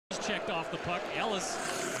checked off the puck. Ellis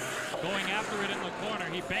going after it in the corner.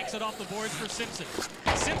 He banks it off the boards for Simpson.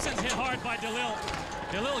 Simpson's hit hard by DeLille.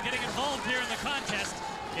 DeLille getting involved here in the contest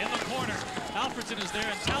in the corner. Alfredsson is there,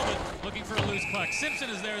 and Talbot looking for a loose puck. Simpson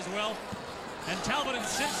is there as well, and Talbot and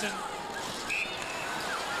Simpson.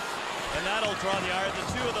 And that'll draw the iron. The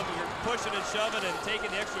two of them are pushing and shoving and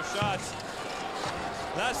taking the extra shots.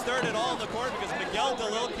 That started all in the corner because Miguel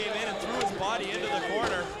DeLille came in and threw his body into the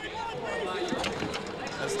corner.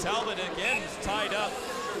 As Talbot again is tied up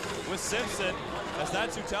with Simpson, as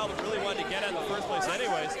that's who Talbot really wanted to get at in the first place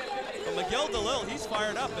anyways. But Miguel DeLille, he's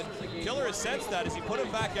fired up, and Killer has sensed that as he put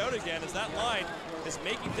him back out again, as that line is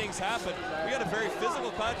making things happen. We had a very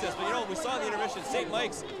physical contest, but you know, we saw in the intermission, St.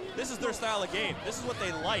 Mike's, this is their style of game. This is what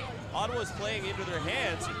they like. Ottawa's playing into their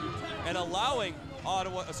hands and allowing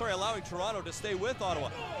Toronto to stay with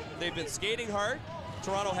Ottawa. They've been skating hard.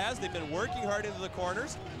 Toronto has. They've been working hard into the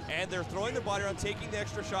corners, and they're throwing their body around, taking the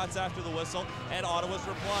extra shots after the whistle, and Ottawa's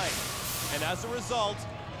replying. And as a result,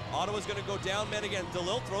 Ottawa's going to go down men again.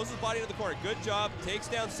 DeLille throws his body into the corner. Good job. Takes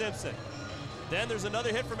down Simpson. Then there's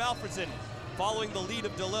another hit from Alfredsson. Following the lead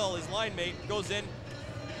of DeLille, his line mate goes in,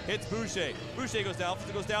 hits Boucher. Boucher goes down,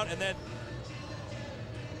 Alfredsson goes down, and then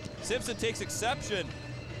Simpson takes exception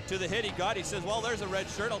to the hit he got. He says, well, there's a red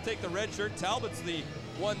shirt. I'll take the red shirt. Talbot's the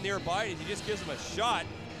one nearby, and he just gives him a shot.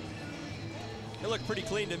 It looked pretty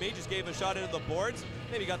clean to me. Just gave him a shot into the boards.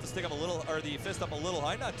 Maybe got the stick up a little, or the fist up a little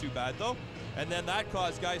high. Not too bad, though. And then that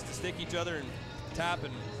caused guys to stick each other and tap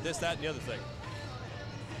and this, that, and the other thing.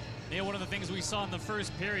 Yeah, one of the things we saw in the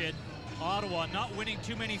first period, Ottawa not winning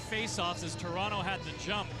too many face-offs as Toronto had to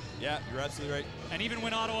jump. Yeah, you're absolutely right. And even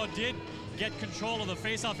when Ottawa did get control of the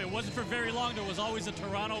face-off, it wasn't for very long. There was always a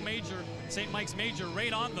Toronto major, St. Mike's major,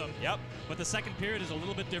 right on them. Yep. But the second period is a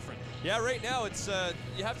little bit different. Yeah, right now it's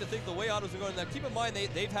you have to think the way Ottawa's been going. Now, keep in mind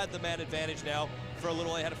they've had the man advantage now for a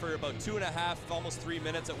little. They had it for about 2.5, almost 3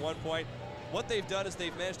 minutes at one point. What they've done is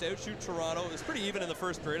they've managed to outshoot Toronto. It was pretty even in the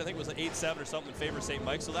first period. I think it was an 8-7 or something in favor of St.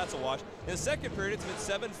 Mike, so that's a wash. In the second period, it's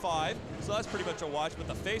been 7-5, so that's pretty much a wash. But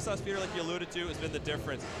the face-off speeder, like you alluded to, has been the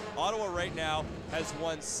difference. Ottawa right now has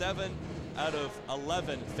won 7 out of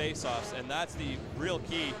 11 face-offs, and that's the real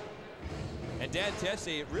key. And Dan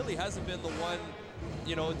Tessier really hasn't been the one,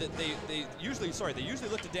 you know, that they usually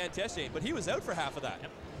look to Dan Tessier, but he was out for half of that.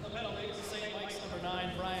 Yep. The penalties, St. Mike's number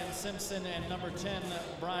 9, Brian Simpson, and number 10,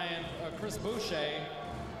 Chris Boucher.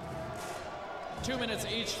 2 minutes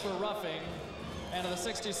each for roughing. And the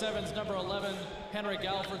 67's number 11, Henric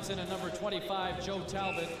Alfredsson, and number 25, Joe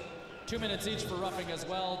Talbot. 2 minutes each for roughing as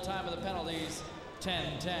well. Time of the penalties,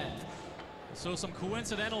 10-10. So some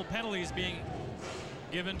coincidental penalties being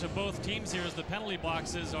given to both teams here as the penalty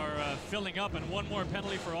boxes are filling up, and one more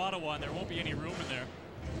penalty for Ottawa, and there won't be any room in there.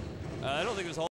 I don't think there's